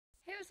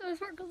So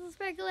Sparkles and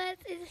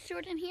Speculets, it's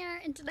Jordan here,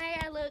 and today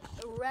I look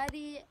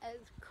ruddy as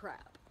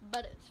crap,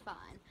 but it's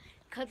fine,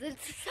 because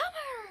it's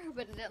summer,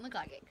 but it doesn't look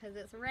like it, because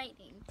it's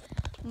raining,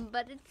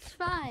 but it's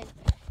fine.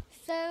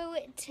 So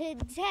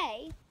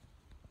today,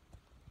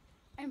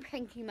 I'm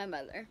pranking my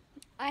mother.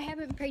 I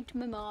haven't pranked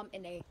my mom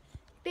in a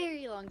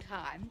very long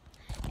time,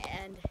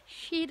 and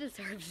she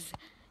deserves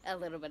a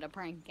little bit of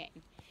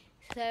pranking.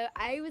 So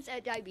I was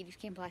at diabetes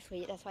camp last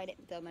week, that's why I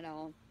didn't film it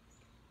all.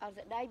 I was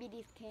at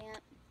diabetes camp.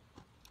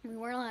 We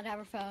weren't allowed to have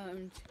our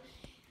phones.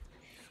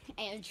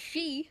 And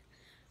she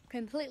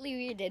completely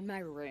redid my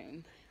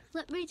room.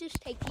 Let me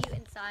just take you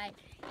inside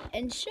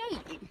and show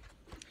you.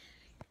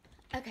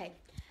 Okay.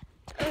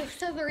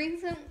 So the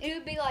reason, it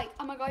would be like,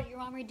 oh my god, your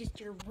mom redid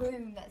your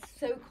room. That's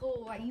so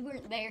cool. Why you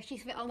weren't there. She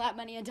spent all that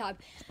money and time.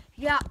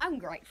 Yeah, I'm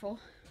grateful.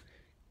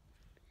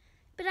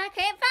 But I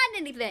can't find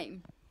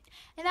anything.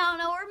 And I don't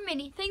know where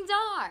many things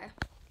are.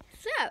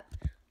 So,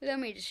 let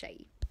me just show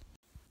you.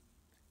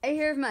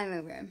 Here's my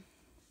living room.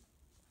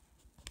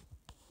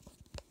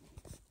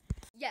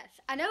 Yes,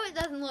 I know it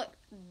doesn't look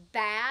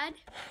bad,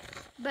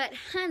 but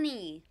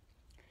honey,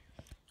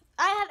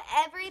 I have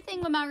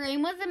everything when my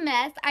room was a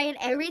mess. I had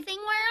everything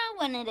where I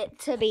wanted it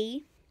to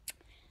be.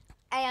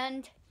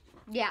 And,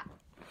 yeah.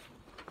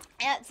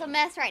 It's a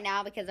mess right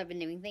now because I've been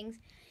doing things.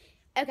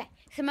 Okay,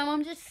 so my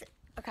mom just,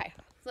 okay,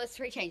 let's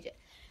rechange it.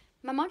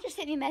 My mom just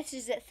sent me a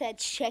message that said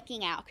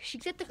checking out.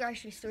 She's at the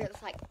grocery store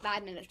that's like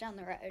 5 minutes down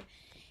the road.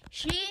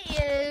 She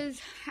is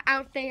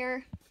out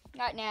there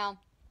right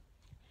now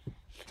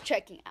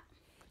checking out.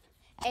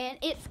 And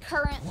it's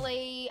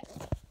currently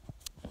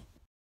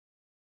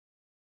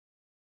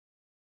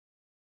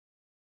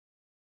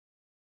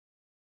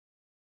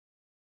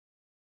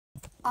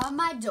on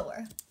my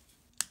door.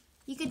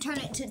 You can turn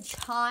it to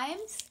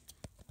chimes.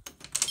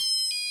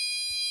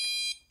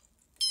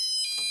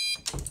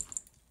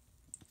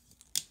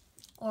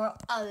 Or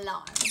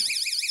alarm.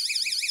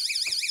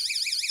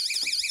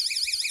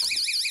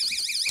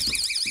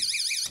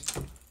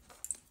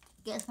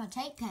 Guess my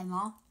tape came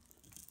off.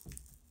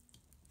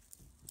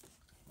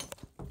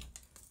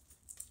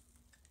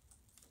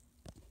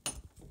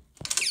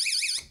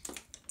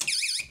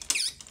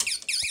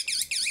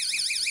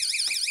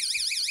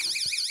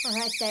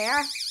 Right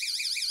there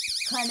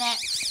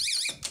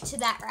connects to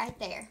that right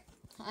there.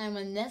 And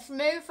when this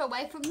moves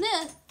away from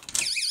this,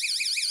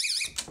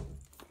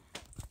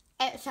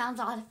 it sounds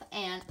off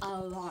an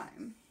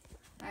alarm.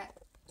 Right.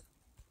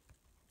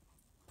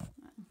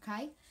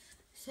 Okay,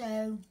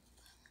 so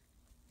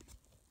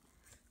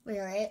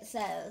where it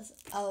says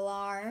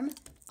alarm,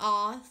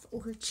 off,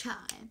 or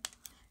chime.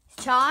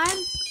 Chime.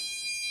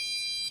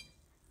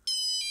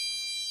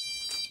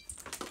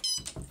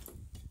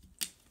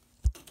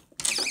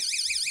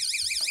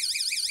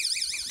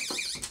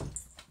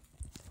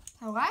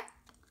 Alright,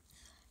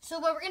 so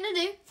what we're going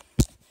to do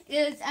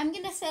is I'm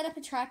going to set up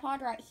a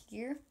tripod right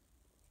here.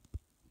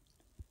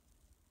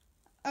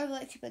 Oh,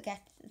 let's put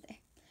cactuses there.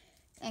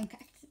 And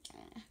cactuses.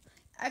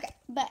 Okay,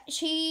 but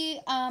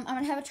I'm going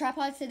to have a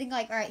tripod sitting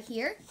like right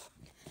here.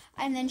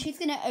 And then she's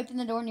going to open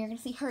the door and you're going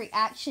to see her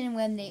reaction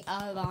when the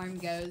alarm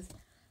goes.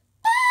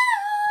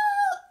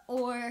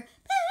 Or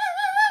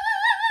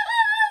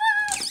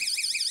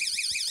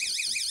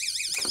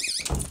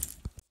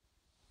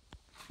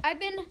I've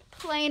been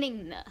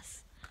planning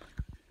this.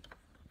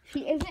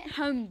 She isn't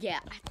home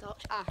yet. I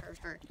thought I heard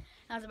her.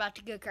 I was about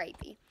to go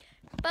crazy.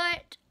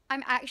 But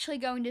I'm actually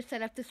going to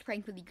set up this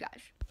prank with you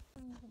guys.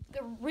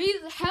 The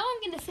reason how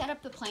I'm going to set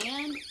up the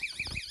plan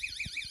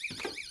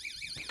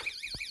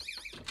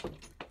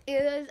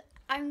is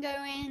I'm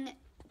going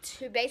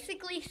to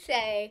basically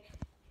say,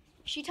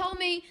 she told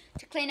me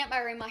to clean up my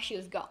room while she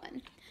was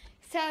gone.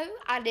 So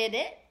I did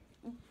it.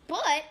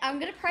 But I'm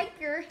going to prank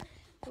her.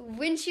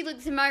 When she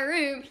looks in my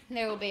room,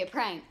 there will be a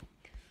prank.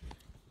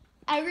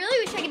 I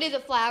really wish I could do the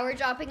flower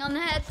dropping on the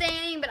head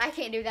thing, but I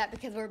can't do that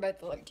because we're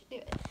both allergic to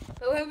it.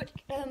 But when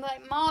I'm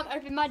like, Mom,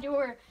 open my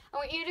door. I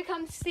want you to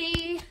come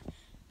see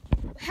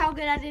how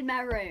good I did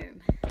my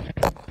room.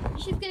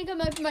 She's going to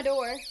come open my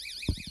door.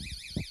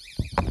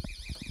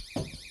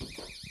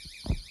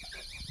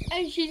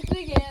 And she's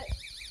going to get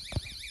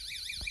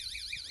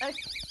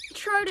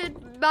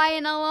trotted by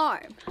an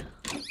alarm.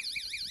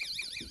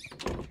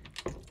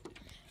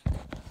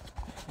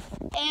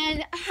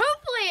 And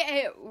hopefully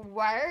it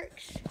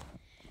works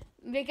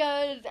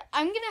because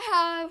I'm going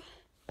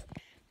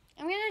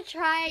to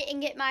try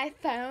and get my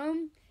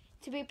phone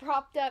to be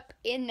propped up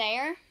in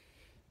there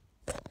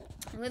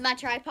with my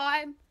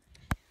tripod.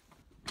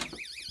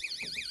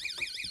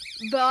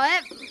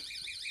 But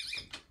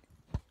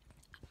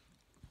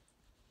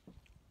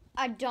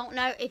I don't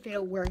know if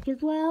it'll work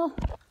as well.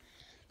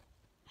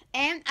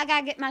 And I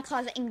got to get my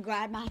closet and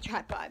grab my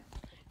tripod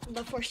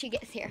before she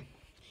gets here.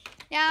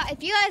 Now,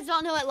 if you guys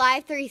don't know what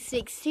Live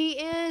 360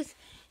 is,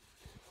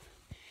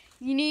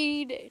 you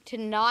need to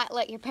not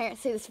let your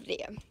parents see this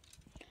video.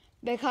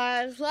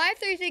 Because Live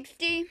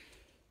 360,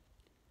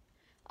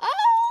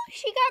 oh,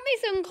 she got me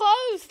some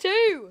clothes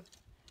too.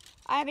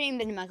 I haven't even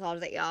been in my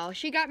closet, y'all.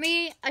 She got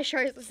me a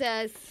shirt that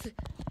says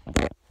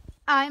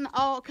I'm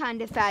all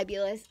kind of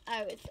fabulous.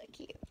 Oh, it's so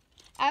cute.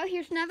 Oh,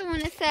 here's another one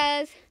that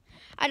says,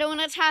 I don't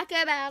want to talk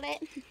about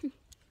it.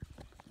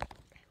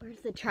 Where's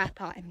the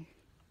tripod?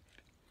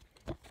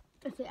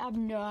 I have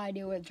no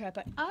idea where the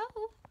tripod.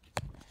 Oh,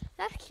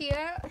 that's cute.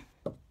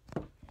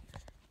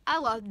 I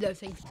love those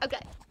things.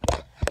 Okay,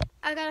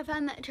 I gotta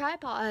find that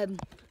tripod.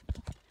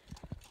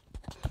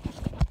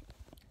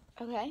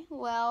 Okay,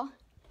 well,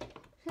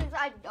 since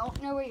I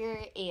don't know where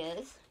it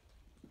is,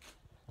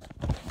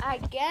 I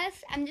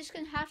guess I'm just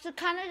gonna have to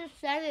kind of just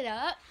set it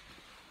up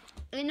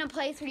in a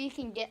place where you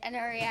can get a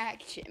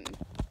reaction.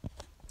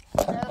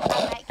 So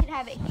I might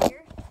have it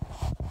here.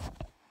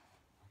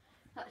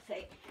 Let's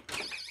see.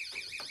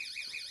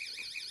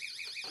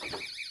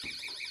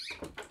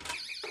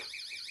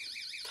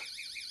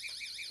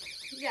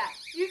 Yeah,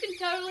 you can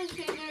totally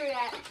see the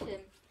reaction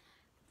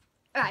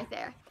right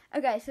there.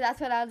 Okay, so that's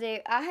what I'll do.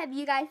 I'll have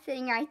you guys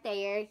sitting right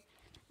there,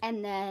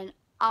 and then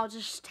I'll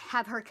just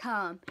have her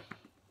come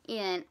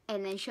in,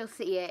 and then she'll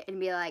see it and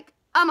be like,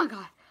 oh my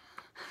god.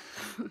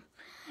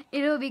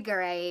 It'll be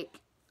great.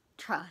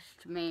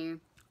 Trust me.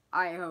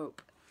 I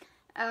hope.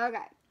 Okay.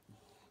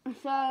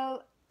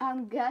 So,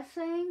 I'm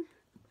guessing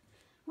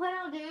what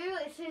I'll do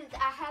is, since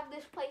I have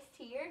this placed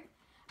here,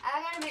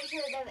 I gotta make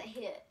sure it doesn't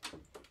hit.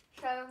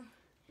 So,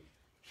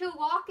 she'll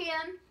walk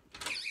in,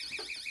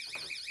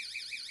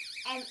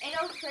 and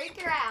it'll freak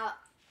her out.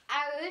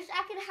 I wish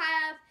I could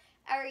have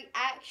a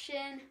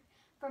reaction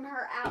from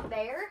her out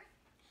there,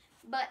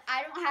 but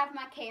I don't have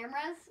my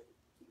cameras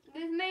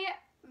with me.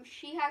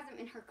 She has them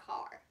in her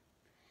car.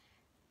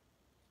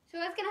 So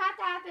what's going to have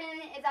to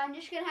happen is I'm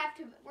just going to have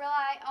to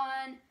rely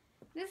on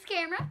this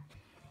camera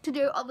to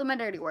do all of my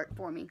dirty work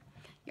for me.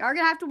 Y'all are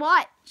going to have to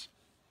watch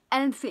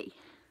and see.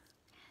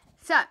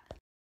 So,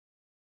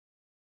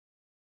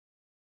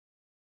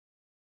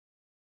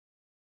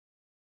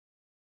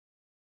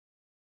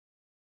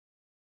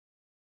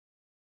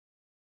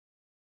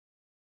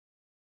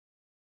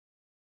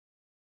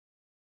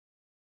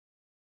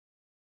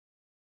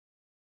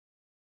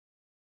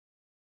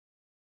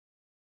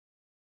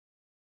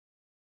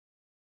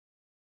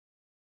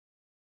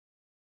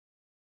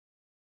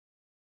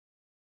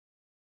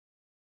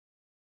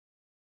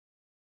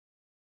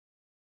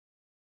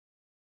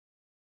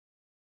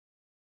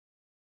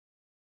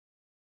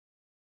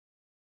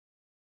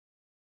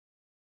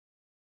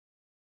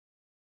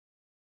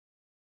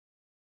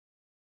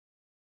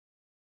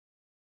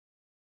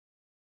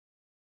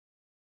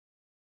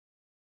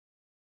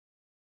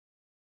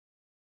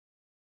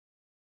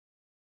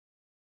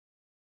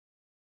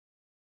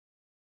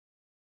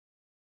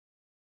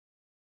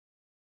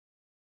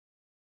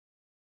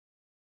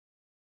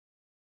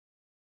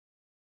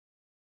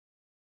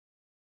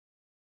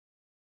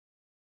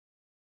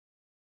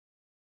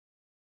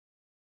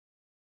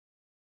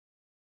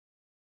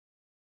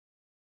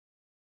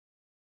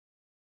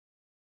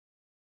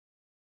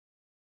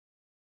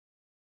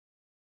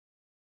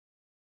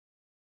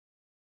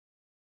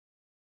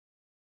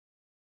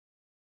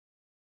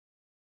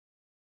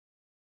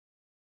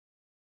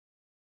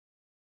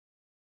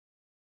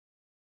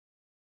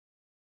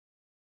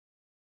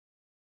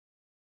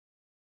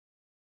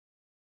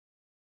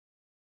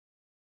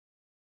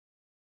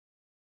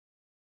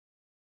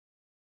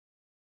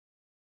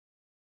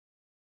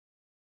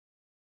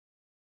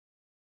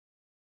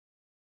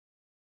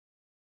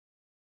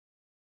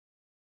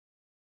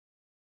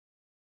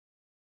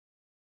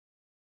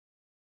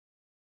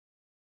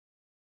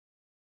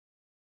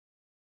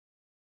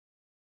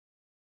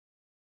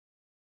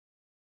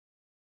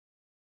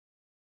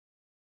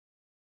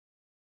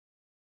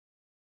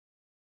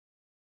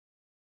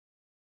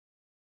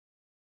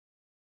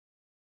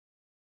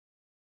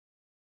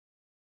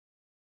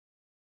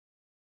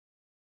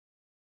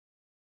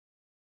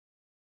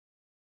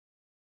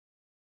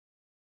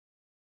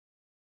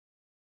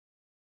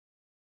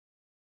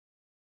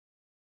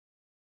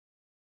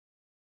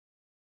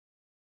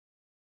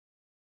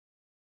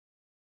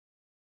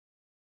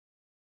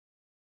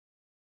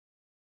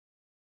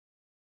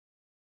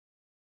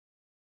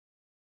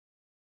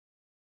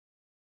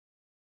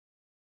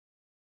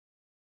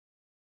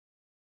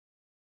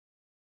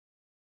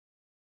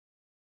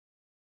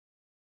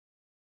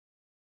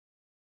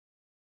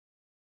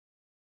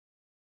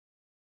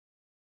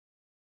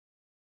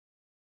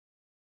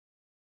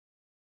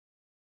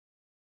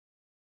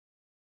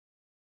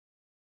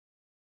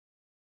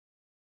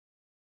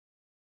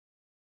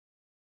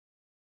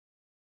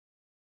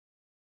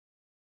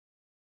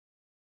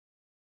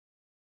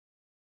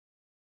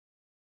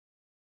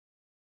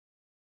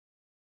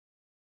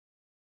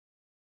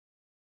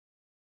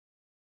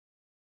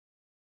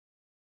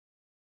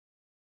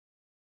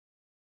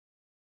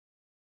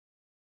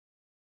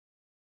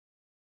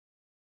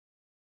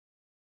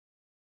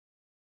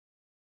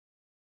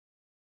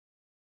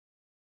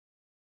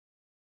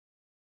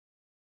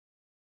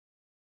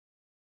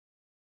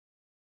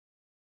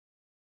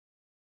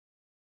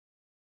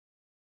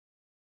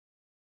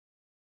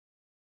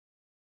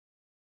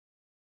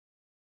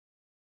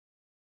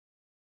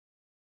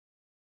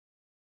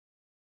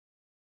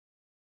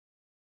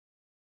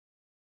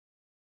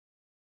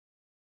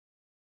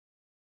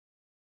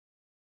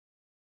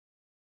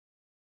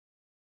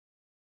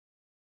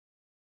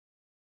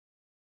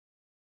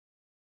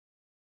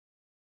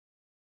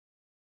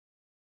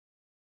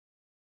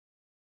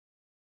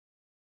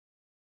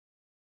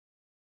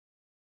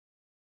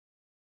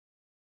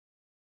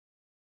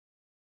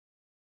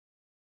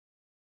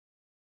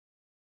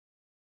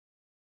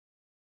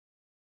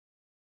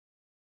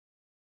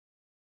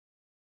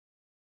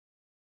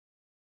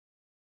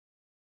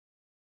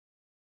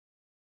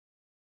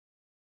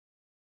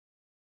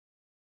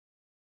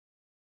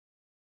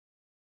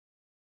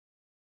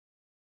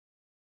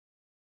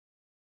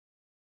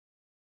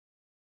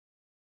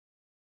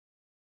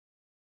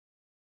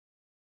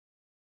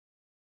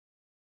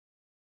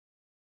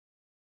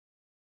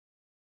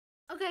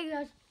 Okay,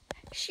 guys.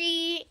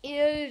 She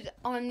is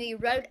on the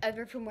road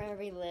over from where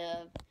we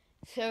live.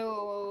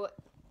 So,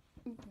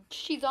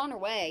 she's on her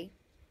way.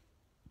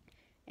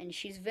 And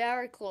she's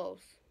very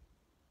close.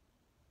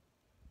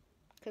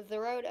 Because the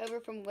road over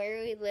from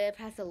where we live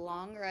has a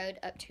long road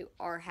up to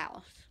our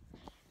house.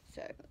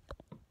 So,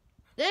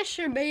 this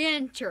should be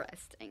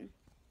interesting.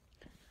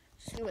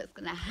 See what's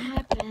going to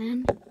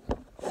happen.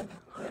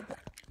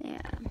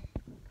 Yeah.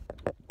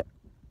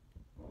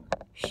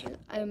 She's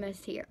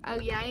almost here. Oh,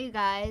 yeah, you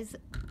guys.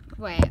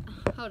 Wait,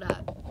 hold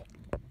up.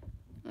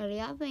 What do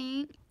y'all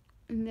think?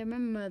 They're my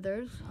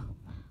mother's.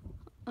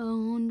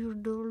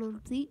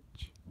 $100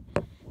 each.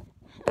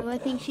 Oh, I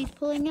think she's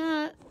pulling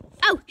up.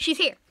 Oh, she's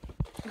here.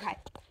 Okay.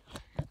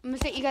 I'm going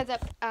to set you guys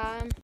up.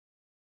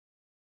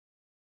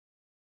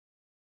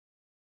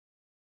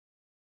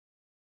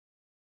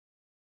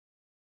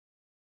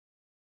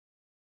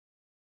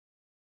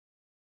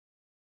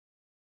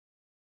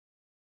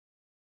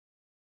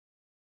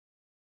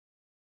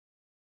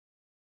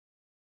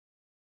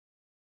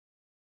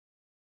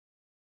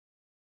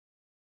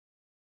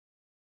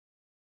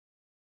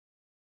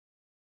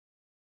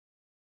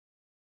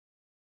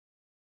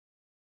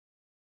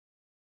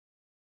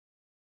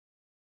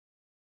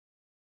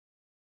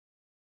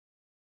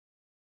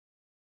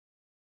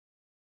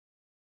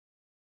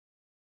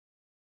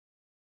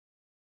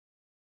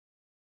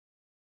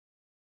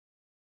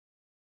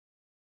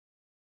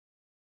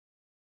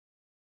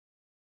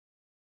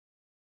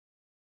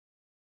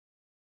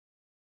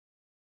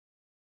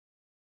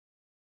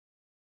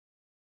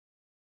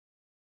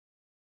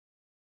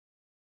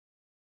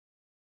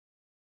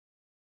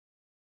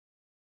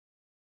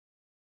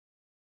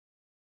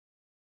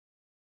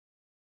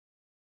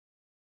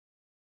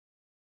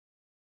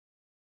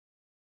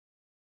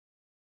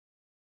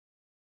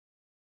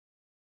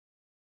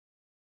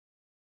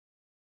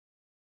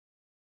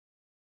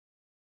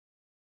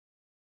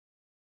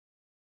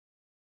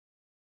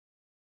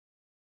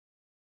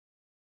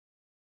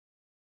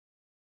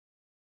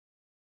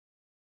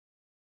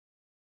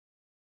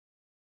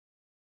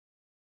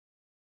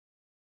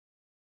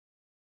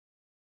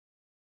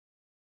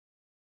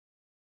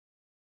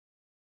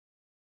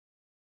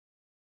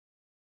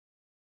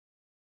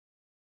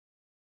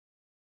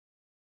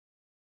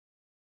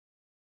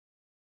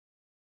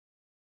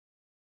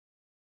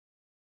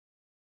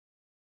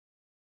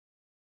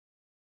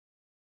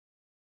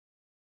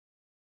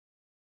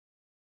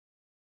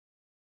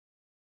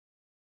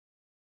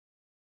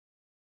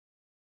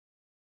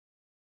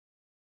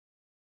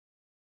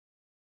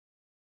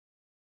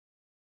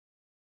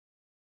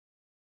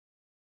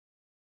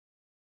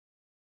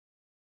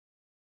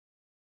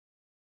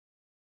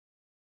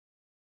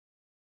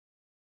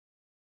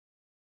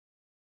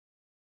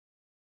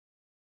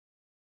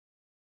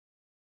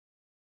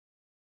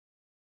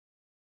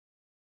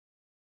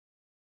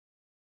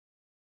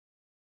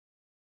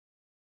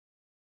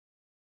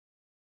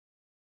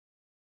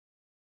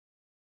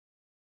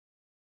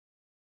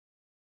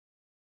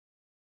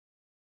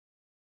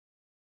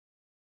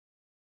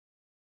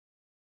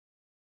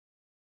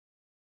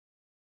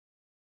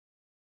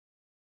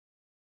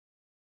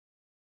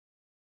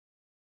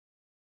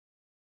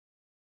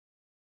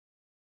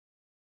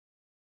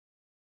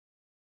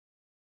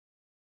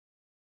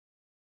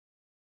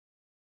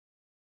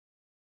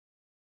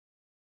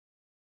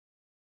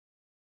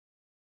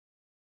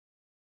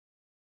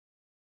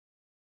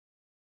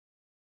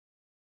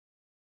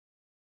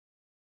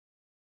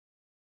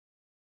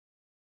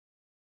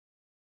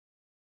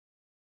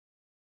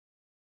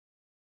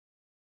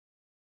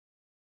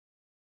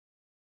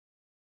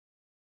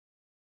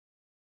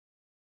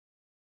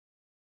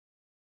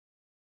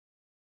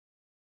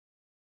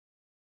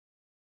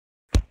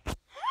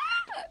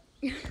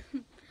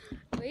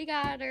 We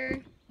got her.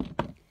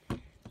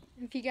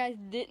 If you guys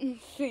didn't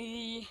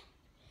see,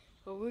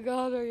 but we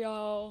got her,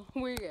 y'all.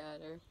 We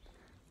got her.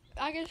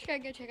 I guess gotta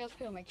go check out the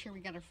film, make sure we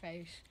got her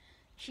face.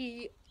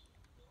 She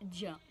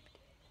jumped.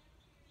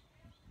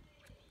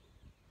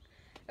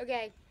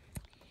 Okay.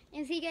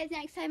 And see you guys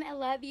next time. I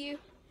love you.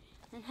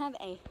 And have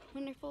a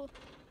wonderful,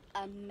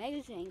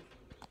 amazing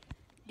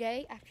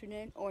day,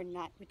 afternoon, or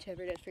night,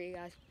 whichever it is for you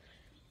guys.